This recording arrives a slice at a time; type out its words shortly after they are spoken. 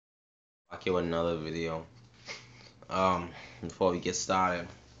Back here with another video. Before we get started,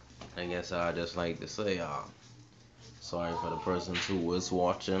 I guess I'd just like to say, sorry for the person who was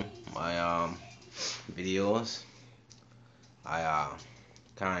watching my videos. I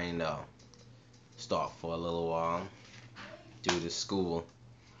kinda stopped for a little while due to school.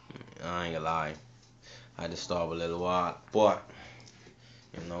 I ain't gonna lie, I had to stop a little while, but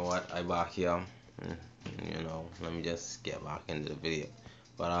you know what? I back here. Let me just get back into the video.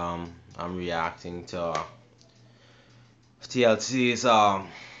 But I'm reacting to TLC's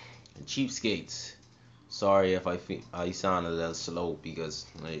Cheapskates. Sorry if I sound a little slow because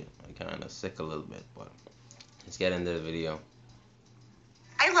I kind of sick a little bit, but let's get into the video.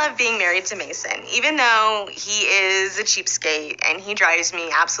 I love being married to Mason, even though he is a cheapskate and he drives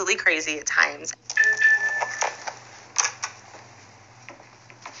me absolutely crazy at times.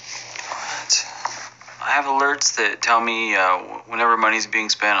 I have alerts that tell me whenever money's being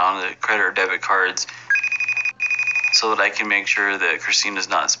spent on the credit or debit cards so that I can make sure that Christina's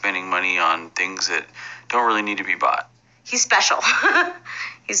not spending money on things that don't really need to be bought. He's special.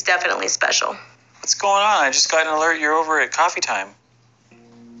 He's definitely special. What's going on? I just got an alert you're over at coffee time.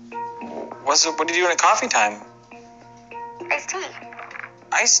 What are you doing at coffee time? Iced tea.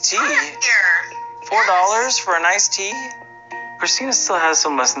 Iced tea? Here. $4 for an iced tea? Christina still has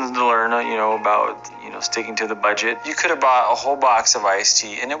some lessons to learn, about sticking to the budget. You could have bought a whole box of iced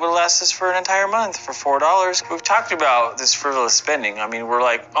tea and it would last us for an entire month for $4. We've talked about this frivolous spending. I mean, we're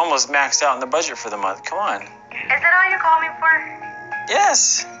like almost maxed out in the budget for the month. Come on. Is that all you call me for?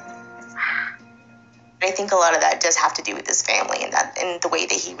 Yes. I think a lot of that does have to do with his family and the way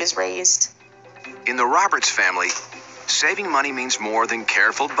that he was raised. In the Roberts family, saving money means more than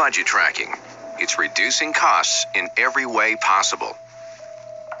careful budget tracking. It's reducing costs in every way possible.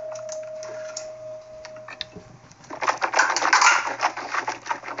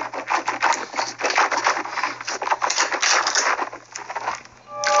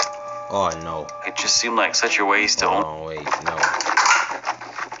 Oh no. It just seemed like such a waste to own. Oh wait, no.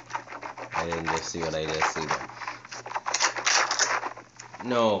 I didn't just see what I just see.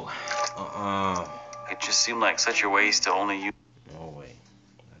 No. It just seemed like such a waste to only use. No way.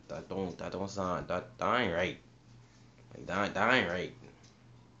 That don't sound that ain't right. Like that ain't right.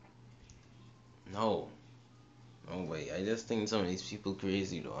 No. No way. I just think some of these people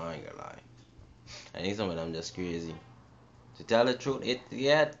crazy though. I ain't gonna lie. I think some of them just crazy. To tell the truth,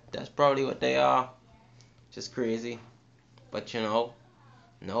 that's probably what they are. Just crazy. But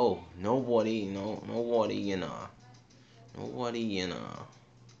nobody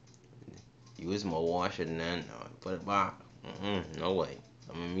use mouthwash and then put it back. No way.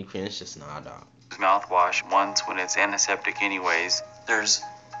 I mean, we can't just not dog. Mouthwash once when it's antiseptic anyways. There's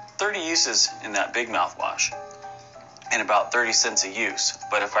 30 uses in that big mouthwash and about 30 cents a use.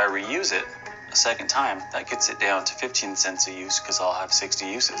 But if I reuse it a second time, that gets it down to 15 cents a use because I'll have 60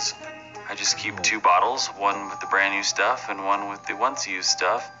 uses. I just keep 2 bottles, one with the brand new stuff and one with the once used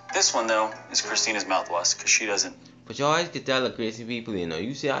stuff. This one though is Christina's mouthwash because she doesn't. But you always could tell the crazy people,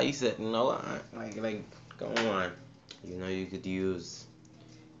 you see how you said, like, come on. You could use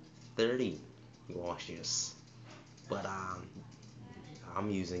 30 washes. But, I'm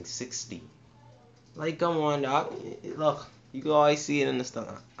using 60. Like, come on, dog. Look, you can always see it in the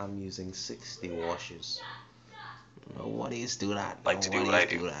stuff. I'm using 60 washes. Nobody's do that. Like to do what I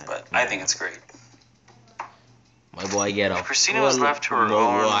do, but I think it's great. My boy get a Christina was left to her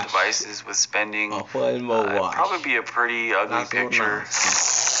own devices with spending. A full mouthwash. Probably be a pretty ugly That's picture.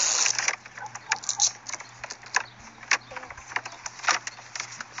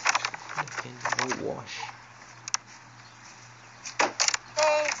 Mouthwash.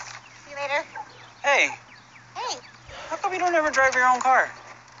 Thanks. See you later. Hey, Hey. how come you don't ever drive your own car?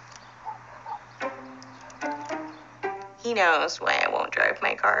 He knows why I won't drive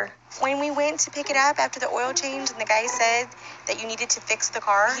my car. When we went to pick it up after the oil change and the guy said that you needed to fix the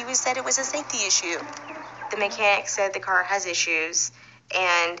car, he said it was a safety issue. The mechanic said the car has issues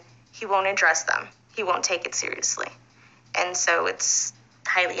and he won't address them. He won't take it seriously. And so it's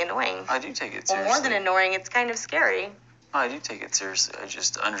highly annoying. I do take it Well, seriously. more than annoying, it's kind of scary. I do take it seriously. I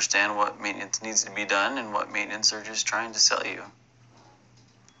just understand what maintenance needs to be done and what maintenance are just trying to sell you.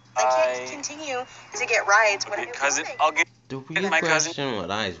 I can't continue to get rides when I'll get The real my question what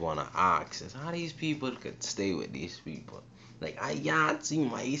I just wanna ask is how these people could stay with these people. Like I can't see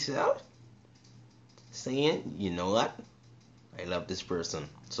myself saying, you know what? I love this person,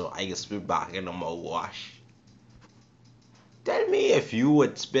 so I can spit back in the mouthwash. Tell me if you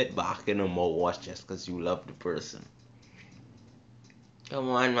would spit back in the mouthwash just because you love the person. Come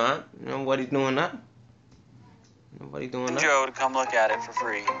on, man. Nobody doing that. Nobody doing that. Joe to come look at it for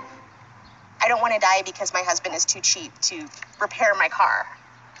free. I don't want to die because my husband is too cheap to repair my car.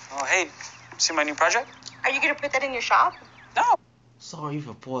 Oh, hey, see my new project? Are you going to put that in your shop? No. Sorry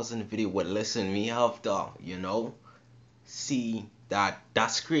for pausing the video, but listen, me have to, see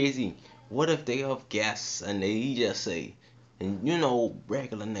that's crazy. What if they have guests and they just say, and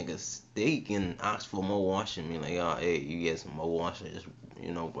regular niggas, they can ask for more washing. Me like, oh, hey, you get some more washing. Just,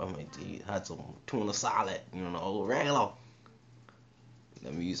 had some tuna salad, regular.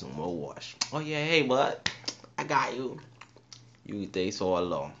 Let me use some more wash. Oh yeah, hey bud, I got you. You taste all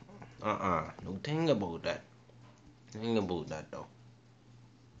long. No thing about that. Thing about that though.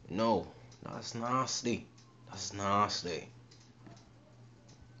 No, that's nasty. That's nasty.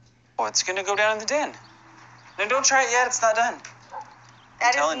 Oh, it's gonna go down in the den. No, don't try it yet. It's not done.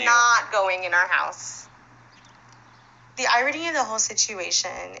 That telling is you. not going in our house. The irony of the whole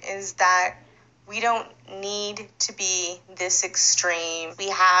situation is that we don't need to be this extreme. We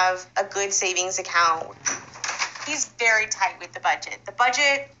have a good savings account. He's very tight with the budget. The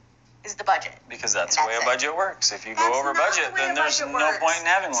budget is the budget. Because that's the way a budget works. If you go over That's not budget, the way then a there's budget no works. point in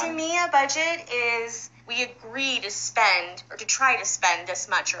having To one. me, a budget is we agree to spend or to try to spend this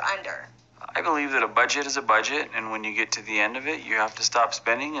much or under. I believe that a budget is a budget, and when you get to the end of it, you have to stop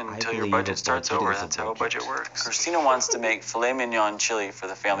spending until your believe a budget starts budget over. is a That's how a budget. budget works. Christina wants to make filet mignon chili for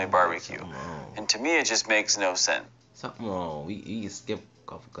the family barbecue. Something wrong. And to me, it just makes no sense. Something wrong. We skip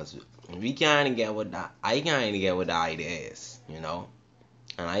because we can't get what that. I can't get what the idea is, And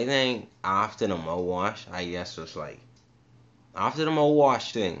I think after the mouthwash, I guess it's like after the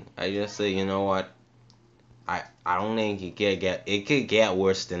mouthwash thing, I just say, you know what? I don't think it could get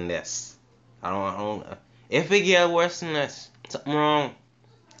worse than this. I don't. If it get worse than this, something wrong.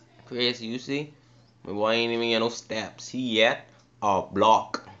 Crazy, you see? My boy ain't even get no steps. He yet a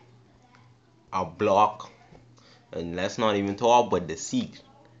block. And let's not even talk about deceit.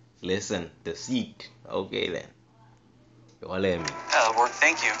 Listen, deceit. Okay then. Y'all let me. That'll work,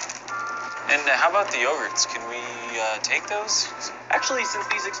 thank you. And how about the yogurts? Can we take those? Actually, since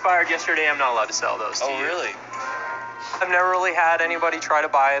these expired yesterday, I'm not allowed to sell those to you. Oh, really? I've never really had anybody try to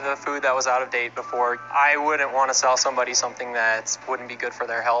buy the food that was out of date before. I wouldn't want to sell somebody something that wouldn't be good for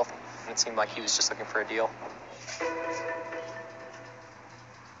their health. It seemed like he was just looking for a deal.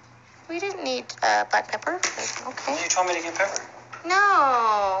 We didn't need black pepper. Okay. You told me to get pepper.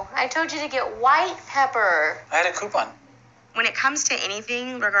 No, I told you to get white pepper. I had a coupon. When it comes to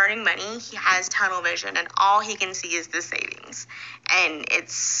anything regarding money, he has tunnel vision, and all he can see is the savings. And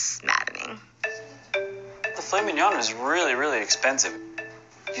it's maddening. The filet mignon is really, really expensive.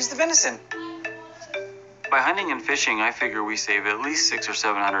 Use the venison. By hunting and fishing, I figure we save at least $600 or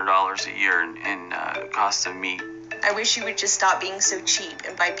 $700 a year in costs of meat. I wish you would just stop being so cheap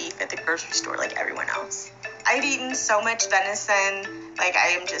and buy beef at the grocery store like everyone else. I've eaten so much venison, like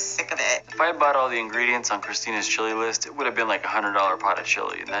I am just sick of it. If I had bought all the ingredients on Christina's chili list, it would have been like a $100 pot of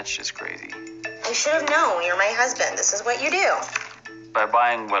chili, and that's just crazy. I should have known. You're my husband. This is what you do. By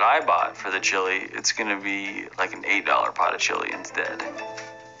buying what I bought for the chili, it's going to be like an $8 pot of chili instead. Okay,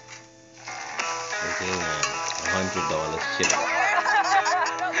 man. $100 chili.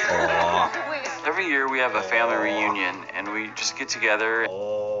 Oh. Every year we have a family reunion, and we just get together.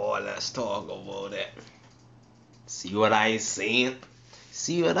 Oh, let's talk about it. See what I saying?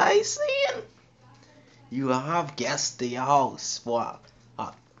 See what I saying? You have guests to your house for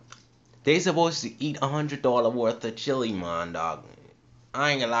they supposed to eat $100 worth of chili, man, dog.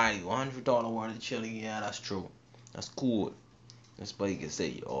 I ain't gonna lie to you, $100 worth of chili, yeah, that's true. That's cool. That's what you can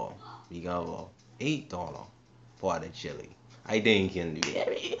say, oh, we got $8 pot of chili. I think you can do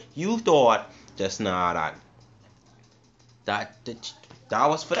that. You thought just now that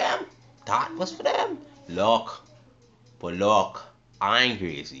was for them. That was for them. Look, but look, I ain't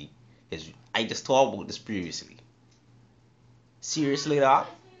crazy. I just talked about this previously. Seriously, dog.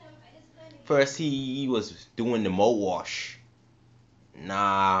 First he was doing the mouthwash.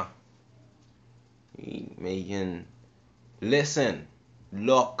 Nah. He making. Listen,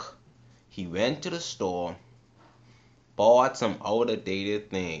 look. He went to the store, bought some outdated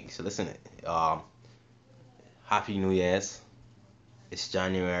things. Listen, Happy New Year's. It's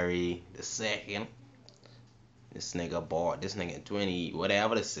January the 2nd. This nigga 20,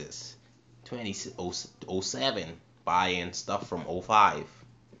 whatever this is, 2007, buying stuff from 05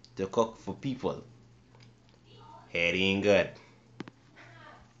 to cook for people. Head ain't good.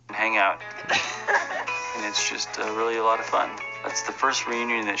 Hang out. And it's just really a lot of fun. That's the first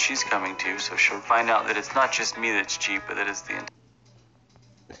reunion that she's coming to, so she'll find out that it's not just me that's cheap, but that it's the entire.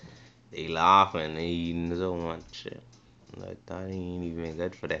 They laughing, they eating so much shit. Like, that ain't even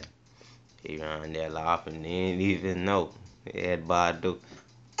good for them. They around there laughing, they ain't even know. They had bad do.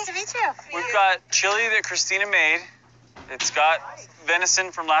 Nice to meet you. We're got chili that Christina made. It's got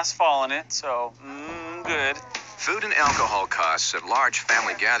venison from last fall in it, so good. Food and alcohol costs at large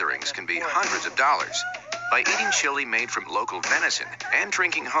family gatherings can be hundreds of dollars. By eating chili made from local venison and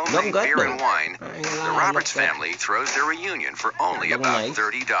drinking homemade beer and wine, the Roberts family throws their reunion for only about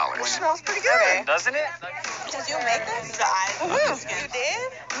 $30. It smells pretty good. Doesn't it? Did you make this? You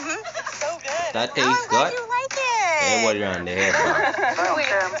did? It's so good. That tastes good. You like it. Hey, what around the head,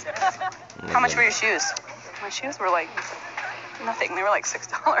 How much were your shoes? My shoes were like nothing. They were like $6,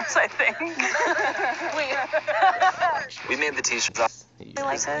 I think. We made the t-shirts. You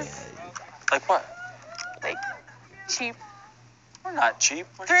like this? Like what? Like cheap. We're not cheap.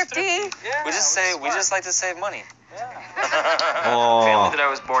 We're Thrifty. Yeah, We just like to save money. Oh. Family that I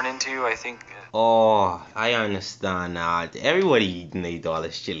was born into, I think. Oh, I understand now. Everybody eating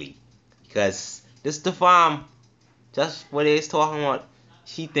 $8 chili. Because this the farm. Just what he's talking about.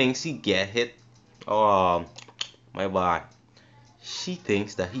 She thinks he get it. Oh, my bad. She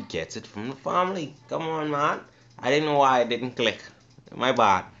thinks that he gets it from the family. Come on, man. I didn't know why I didn't click. My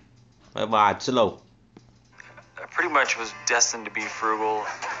bad. My bad. Slow. I pretty much was destined to be frugal.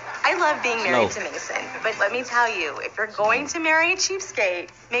 I love being married to Mason, but let me tell you, if you're going to marry a cheapskate,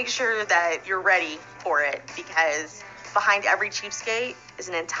 make sure that you're ready for it, because behind every cheapskate is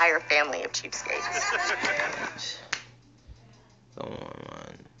an entire family of cheapskates. Come on,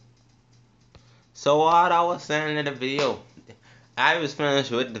 man. So what I was saying in the video, I was finished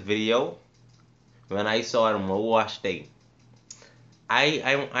with the video when I saw the mouthwash thing.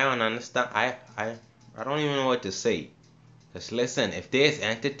 I don't understand. I don't even know what to say. Just listen, if there's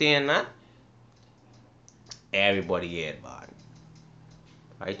entertainment, everybody had bad.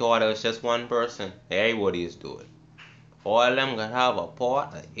 I thought it was just one person. Everybody is doing. All of them gonna have a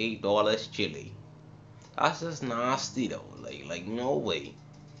pot of $8 chili. That's just nasty though. Like no way.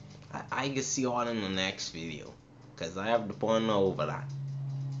 I can see all in the next video, cause I have to point over that.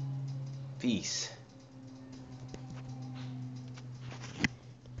 Peace.